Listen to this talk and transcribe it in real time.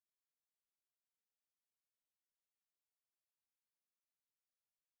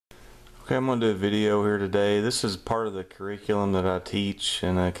Okay, I'm going to do a video here today. This is part of the curriculum that I teach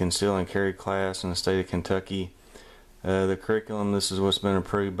in a conceal and carry class in the state of Kentucky. The curriculum, this is what's been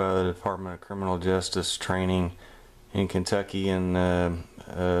approved by the Department of Criminal Justice Training in Kentucky, and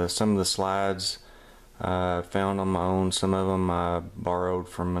some of the slides I found on my own. Some of them I borrowed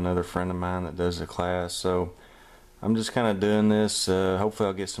from another friend of mine that does the class. So I'm just kind of doing this. Hopefully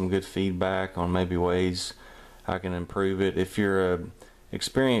I'll get some good feedback on maybe ways I can improve it. If you're a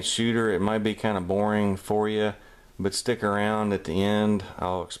experienced shooter, it might be kind of boring for you, but stick around at the end.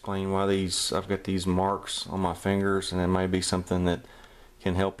 I'll explain why I've got these marks on my fingers, and it might be something that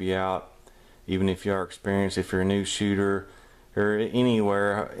can help you out even if you are experienced. If you're a new shooter or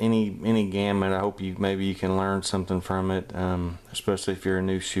anywhere, any gamut, I hope maybe you can learn something from it, especially if you're a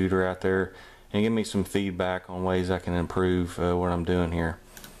new shooter out there, and give me some feedback on ways I can improve what I'm doing here.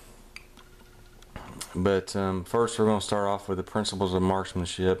 But first we're going to start off with the principles of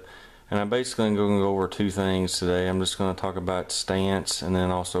marksmanship, and I'm basically going to go over two things today. I'm just going to talk about stance and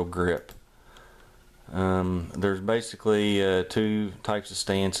then also grip. There's basically two types of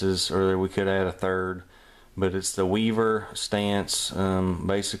stances, or we could add a third, but it's the weaver stance,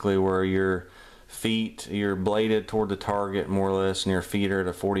 basically where your feet, you're bladed toward the target more or less, and your feet are at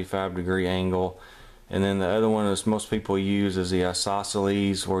a 45-degree angle. And then the other one is most people use is the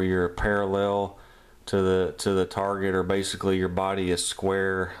isosceles, where you're parallel to the target, or basically your body is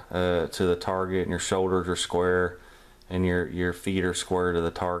square to the target, and your shoulders are square, and your feet are square to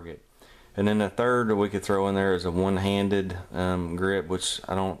the target. And then the third that we could throw in there is a one-handed grip, which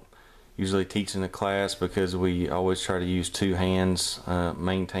I don't usually teach in the class because we always try to use two hands,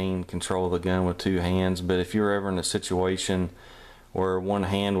 maintain control of the gun with two hands. But if you're ever in a situation where one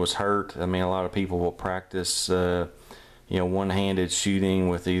hand was hurt, I mean, a lot of people will practice one-handed shooting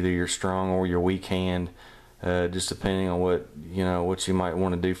with either your strong or your weak hand, just depending on what you might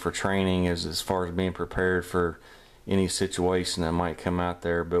want to do for training as far as being prepared for any situation that might come out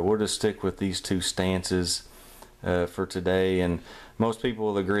there. But we'll just stick with these two stances for today. And most people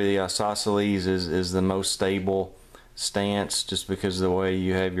will agree the isosceles is the most stable stance, just because of the way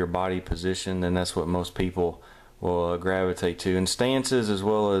you have your body positioned, and that's what most people will gravitate to. And stances as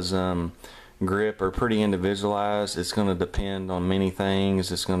well as grip are pretty individualized. It's going to depend on many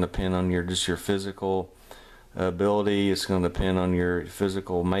things. It's going to depend on your physical ability. It's going to depend on your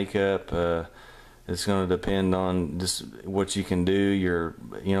physical makeup. It's going to depend on just what you can do.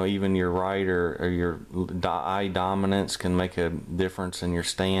 Even your right or your eye dominance can make a difference in your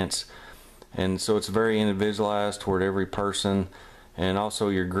stance. And so it's very individualized toward every person. And also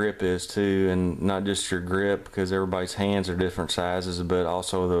your grip is too, and not just your grip, because everybody's hands are different sizes, but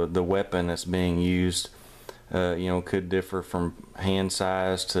also the weapon that's being used could differ from hand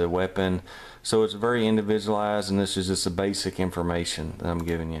size to weapon. So it's very individualized, and this is just the basic information that I'm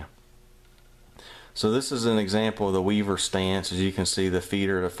giving you. So this is an example of the weaver stance. As you can see, the feet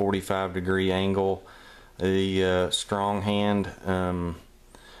are at a 45-degree angle. The strong hand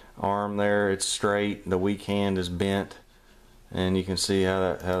arm there, it's straight. The weak hand is bent. And you can see how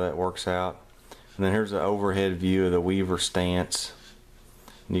that works out. And then here's the overhead view of the weaver stance.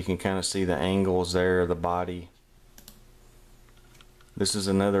 And you can kind of see the angles there of the body. This is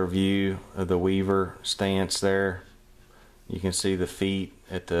another view of the weaver stance there. You can see the feet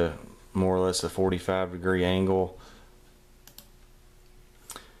at the more or less a 45-degree angle.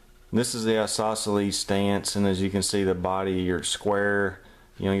 And this is the isosceles stance, and as you can see, the body, you're square.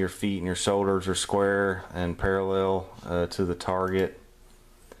 Your feet and your shoulders are square and parallel to the target.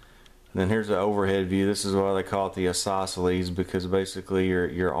 And then here's the overhead view. This is why they call it the isosceles, because basically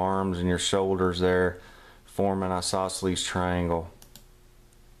your arms and your shoulders there form an isosceles triangle.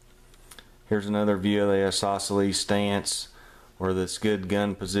 Here's another view of the isosceles stance, where this good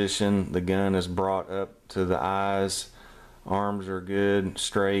gun position, the gun is brought up to the eyes, arms are good,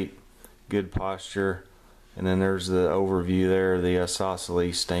 straight, good posture. And then there's the overview there of the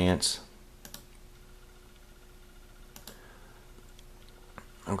isosceles stance.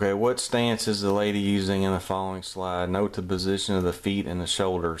 Okay, what stance is the lady using in the following slide? Note the position of the feet and the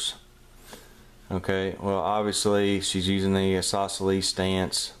shoulders. Okay, well, obviously she's using the isosceles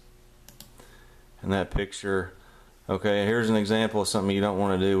stance in that picture. Okay, here's an example of something you don't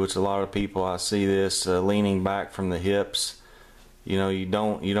want to do, which a lot of people, I see this leaning back from the hips. You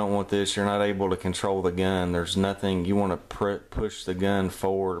don't want this. You're not able to control the gun. There's nothing. You want to push the gun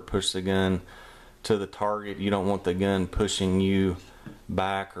forward, push the gun to the target. You don't want the gun pushing you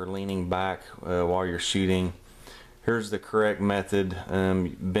back or leaning back while you're shooting. Here's the correct method.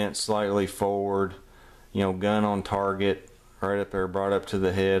 Bent slightly forward, gun on target, right up there, brought up to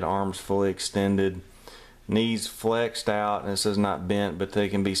the head, arms fully extended. knees flexed out, and it says not bent, but they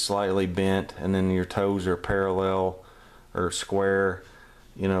can be slightly bent, and then your toes are parallel or square,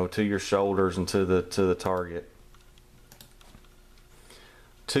 you know, to your shoulders and to the target.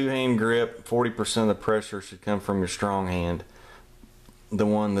 Two-hand grip, 40% of the pressure should come from your strong hand, the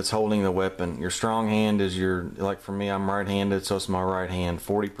one that's holding the weapon. Your strong hand is your, like for me, I'm right-handed, so it's my right hand,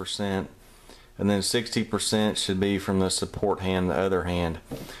 40%. And then 60% should be from the support hand, the other hand.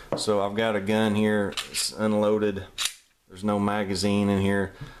 So I've got a gun here, it's unloaded. There's no magazine in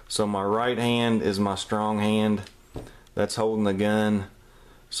here. So my right hand is my strong hand. That's holding the gun.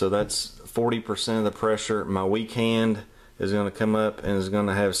 So that's 40% of the pressure. My weak hand is going to come up and is going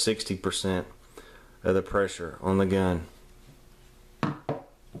to have 60% of the pressure on the gun.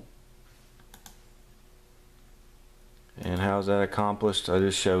 And how's that accomplished? I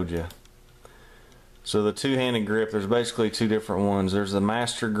just showed you. So the two-handed grip, there's basically two different ones. There's the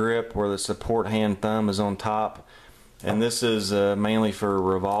master grip where the support hand thumb is on top, and this is mainly for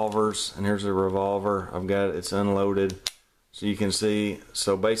revolvers. And here's a revolver. I've got it, it's unloaded, so you can see.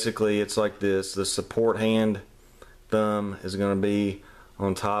 So basically it's like this. The support hand thumb is going to be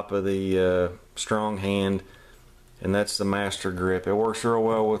on top of the strong hand, and that's the master grip. It works real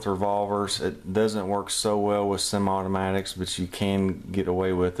well with revolvers. It doesn't work so well with semi-automatics, but you can get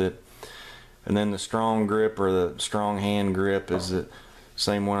away with it. And then the strong grip, or the strong hand grip, is the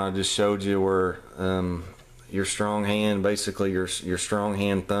same one I just showed you, where your strong hand, basically your strong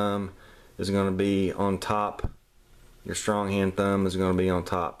hand thumb is going to be on top. Your strong hand thumb is going to be on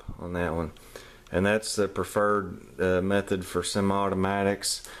top on that one. And that's the preferred method for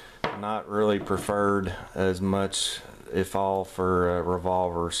semi-automatics. Not really preferred as much, if all, for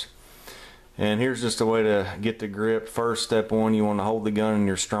revolvers. And here's just a way to get the grip. First, step one, you want to hold the gun in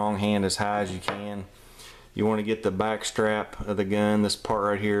your strong hand as high as you can. You want to get the back strap of the gun, this part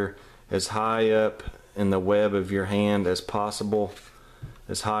right here, as high up in the web of your hand as possible.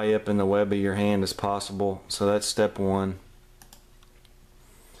 As high up in the web of your hand as possible. So that's step one.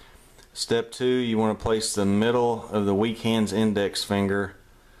 Step two, you want to place the middle of the weak hand's index finger,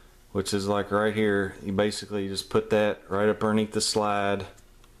 which is like right here. You basically just put that right up underneath the slide.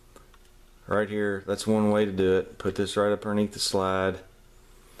 Right here, that's one way to do it. Put this right up underneath the slide.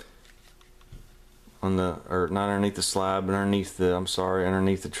 On the, or not underneath the slide, but underneath the,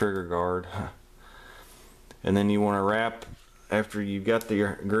 underneath the trigger guard. And then you want to wrap, after you've got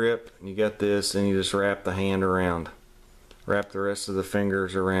the grip, you got this, and you just wrap the hand around. Wrap the rest of the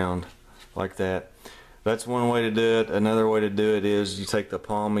fingers around, like that. That's one way to do it. Another way to do it is you take the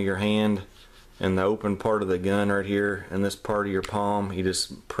palm of your hand and the open part of the gun right here, and this part of your palm, you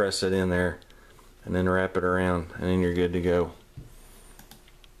just press it in there and then wrap it around, and then you're good to go.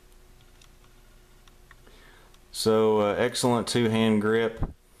 So excellent two-hand grip.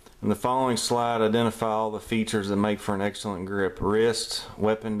 In the following slide, identify all the features that make for an excellent grip: wrist,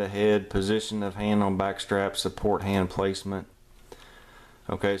 weapon to head, position of hand on back strap, support hand placement.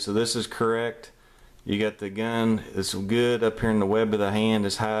 Okay, so this is correct. You got the gun, it's good up here in the web of the hand,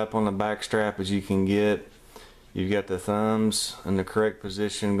 as high up on the back strap as you can get. You've got the thumbs in the correct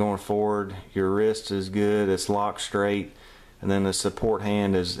position going forward. Your wrist is good, it's locked straight, and then the support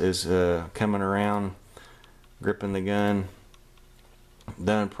hand is coming around, gripping the gun.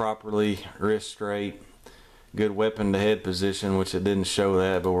 Done properly, wrist straight, good weapon to head position, which it didn't show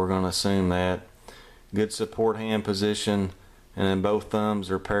that, but we're going to assume that. Good support hand position, and then both thumbs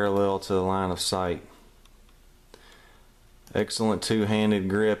are parallel to the line of sight. Excellent two-handed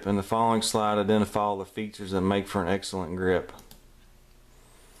grip. In the following slide, identify all the features that make for an excellent grip.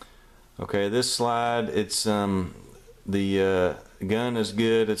 Okay, this slide, it's the gun is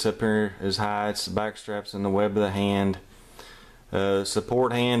good. It's up here as high. It's the back straps in the web of the hand.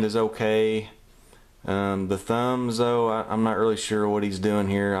 Support hand is okay. The thumbs, though, I'm not really sure what he's doing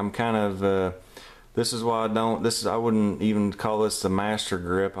here. I'm kind of this is why I wouldn't even call this the master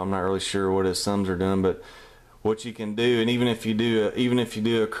grip. I'm not really sure what his thumbs are doing, but what you can do, and even if you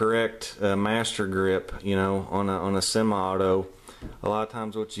do a correct master grip, you know, on a semi-auto, a lot of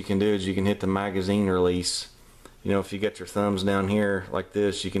times what you can do is you can hit the magazine release. You know, if you get your thumbs down here like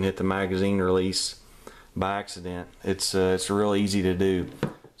this, you can hit the magazine release by accident. It's real easy to do.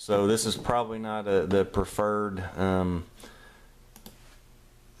 So this is probably not the preferred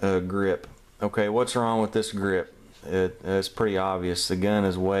grip. Okay, what's wrong with this grip? It's pretty obvious. The gun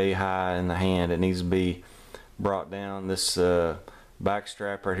is way high in the hand. It needs to be brought down. This back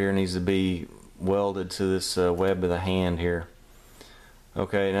strap right here needs to be welded to this web of the hand here.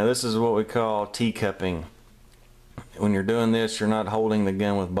 Okay, now this is what we call teacupping. When you're doing this, you're not holding the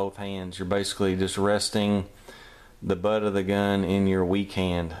gun with both hands. You're basically just resting the butt of the gun in your weak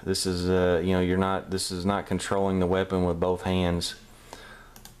hand. This is you know, this is not controlling the weapon with both hands.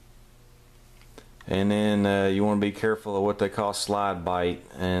 And then you want to be careful of what they call slide bite.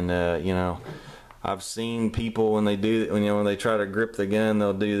 And you know, I've seen people when they do, you know, when they try to grip the gun,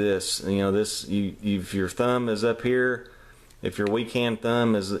 they'll do this. You know, this, if your thumb is up here, if your weak hand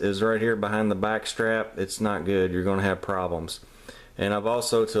thumb is right here behind the back strap, it's not good. You're going to have problems. And I've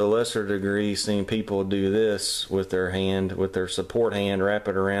also, to a lesser degree, seen people do this with their hand, with their support hand, wrap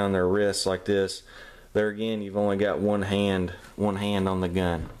it around their wrist like this. There again, you've only got one hand on the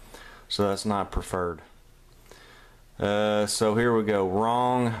gun. So that's not preferred. So here we go.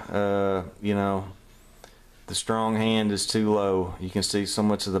 Wrong, you know, the strong hand is too low. You can see so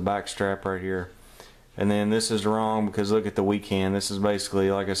much of the back strap right here. And then this is wrong because look at the weak hand. This is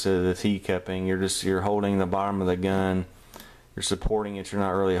basically, like I said, the T-cupping. You're holding the bottom of the gun. You're supporting it. You're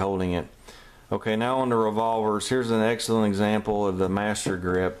not really holding it. Okay, now on to revolvers. Here's an excellent example of the master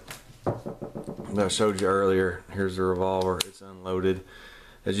grip that I showed you earlier. Here's the revolver. It's unloaded.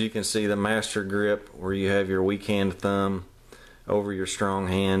 As you can see, the master grip, where you have your weak hand thumb over your strong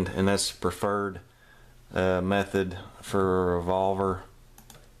hand, and that's the preferred method for a revolver.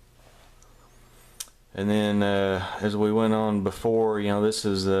 And then as we went on before, you know, this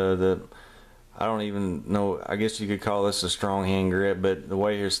is I don't even know, I guess you could call this a strong hand grip, but the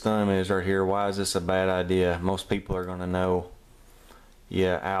way his thumb is right here, why is this a bad idea? Most people are going to know,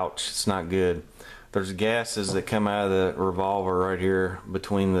 yeah, ouch, it's not good. There's gases that come out of the revolver right here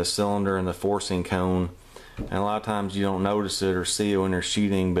between the cylinder and the forcing cone, and a lot of times you don't notice it or see it when you're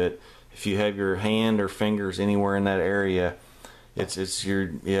shooting, but if you have your hand or fingers anywhere in that area, it's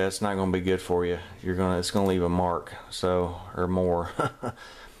not going to be good for you. It's going to leave a mark, so, or more.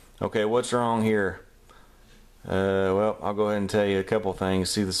 Okay, what's wrong here? Well, I'll go ahead and tell you a couple things.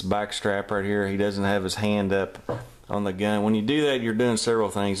 See this back strap right here? He doesn't have his hand up on the gun. When you do that, you're doing several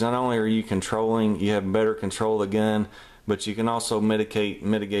things. Not only are you controlling, you have better control of the gun, but you can also mitigate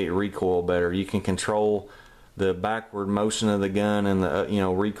recoil better. You can control the backward motion of the gun and the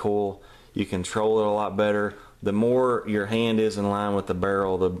recoil. You control it a lot better. The more your hand is in line with the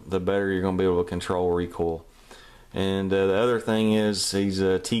barrel, the better you're going to be able to control recoil. And the other thing is he's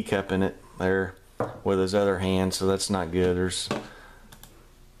T-cupping it there with his other hand, so that's not good.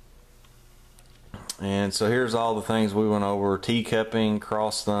 And so here's all the things we went over: T-cupping,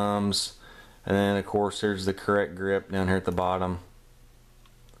 cross thumbs, and then of course here's the correct grip down here at the bottom.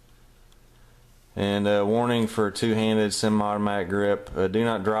 And warning for a two-handed semi-automatic grip: do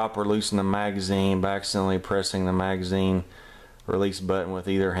not drop or loosen the magazine by accidentally pressing the magazine release button with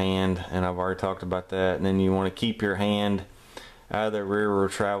either hand, and I've already talked about that. And then you want to keep your hand out of the rear or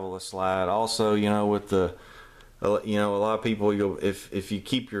travel the slide. Also, you know, with the a lot of people, if you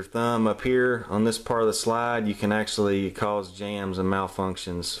keep your thumb up here on this part of the slide, you can actually cause jams and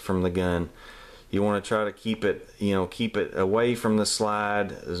malfunctions from the gun. You want to try to keep it away from the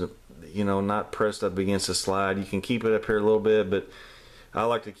slide, not pressed up against the slide. You can keep it up here a little bit, but I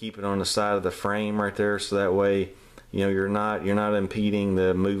like to keep it on the side of the frame right there, so that way you're not impeding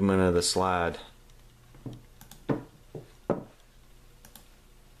the movement of the slide.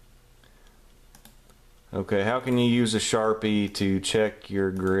 Okay, how can you use a Sharpie to check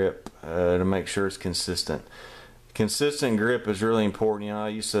your grip to make sure it's consistent? Consistent grip is really important. I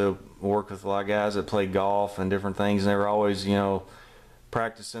used to work with a lot of guys that play golf and different things, and they were always,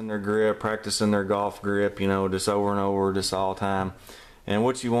 practicing their grip, practicing their golf grip, just over and over, just all the time. And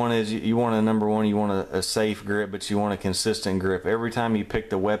what you want is, you want number one, you want a safe grip, but you want a consistent grip. Every time you pick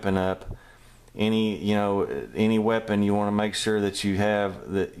the weapon up, any weapon, you want to make sure that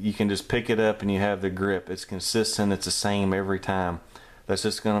you can just pick it up and you have the grip. It's consistent, it's the same every time. That's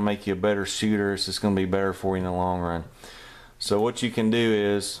just going to make you a better shooter. It's just going to be better for you in the long run. So what you can do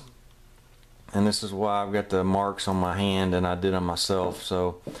is, and this is why I've got the marks on my hand and I did them myself,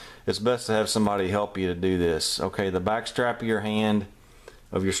 so it's best to have somebody help you to do this. Okay, the back strap of your hand,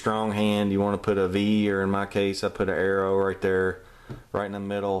 of your strong hand, you want to put a V, or in my case I put an arrow right there, right in the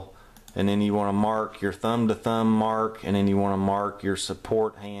middle. And then you want to mark your thumb to thumb mark, and then you want to mark your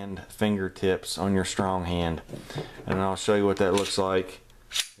support hand fingertips on your strong hand. And I'll show you what that looks like.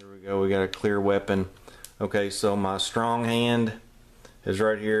 Here we go, we got a clear weapon. Okay, so my strong hand is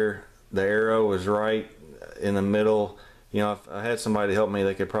right here. The arrow is right in the middle. If I had somebody to help me,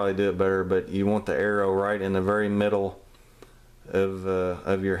 they could probably do it better, but you want the arrow right in the very middle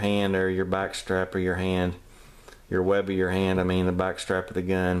of your hand, or your back strap of your hand, your web of your hand, the back strap of the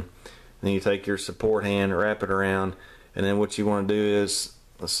gun. Then you take your support hand, wrap it around, and then what you want to do is,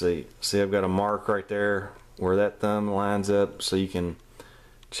 let's see I've got a mark right there where that thumb lines up, so you can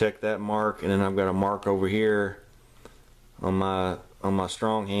check that mark. And then I've got a mark over here on my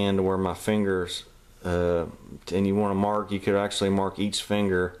strong hand where my fingers, and you want to mark, you could actually mark each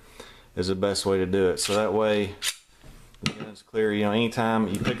finger is the best way to do it. So that way the gun's clear. You know, anytime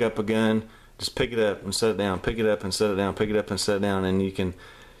you pick up a gun, just pick it up and set it down, pick it up and set it down, pick it up and set it down, and you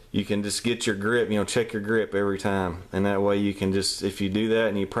can just get your grip, you know, check your grip every time. And that way you can just, if you do that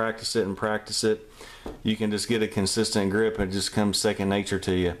and you practice it and practice it, you can just get a consistent grip and it just comes second nature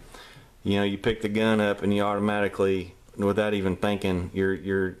to you. You know, you pick the gun up and you automatically, without even thinking, you're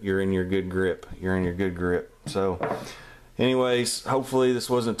in your good grip. You're in your good grip. So anyways, hopefully this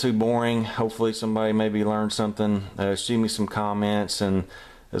wasn't too boring. Hopefully somebody maybe learned something. Shoot me some comments, and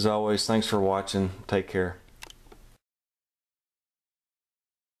as always, thanks for watching. Take care.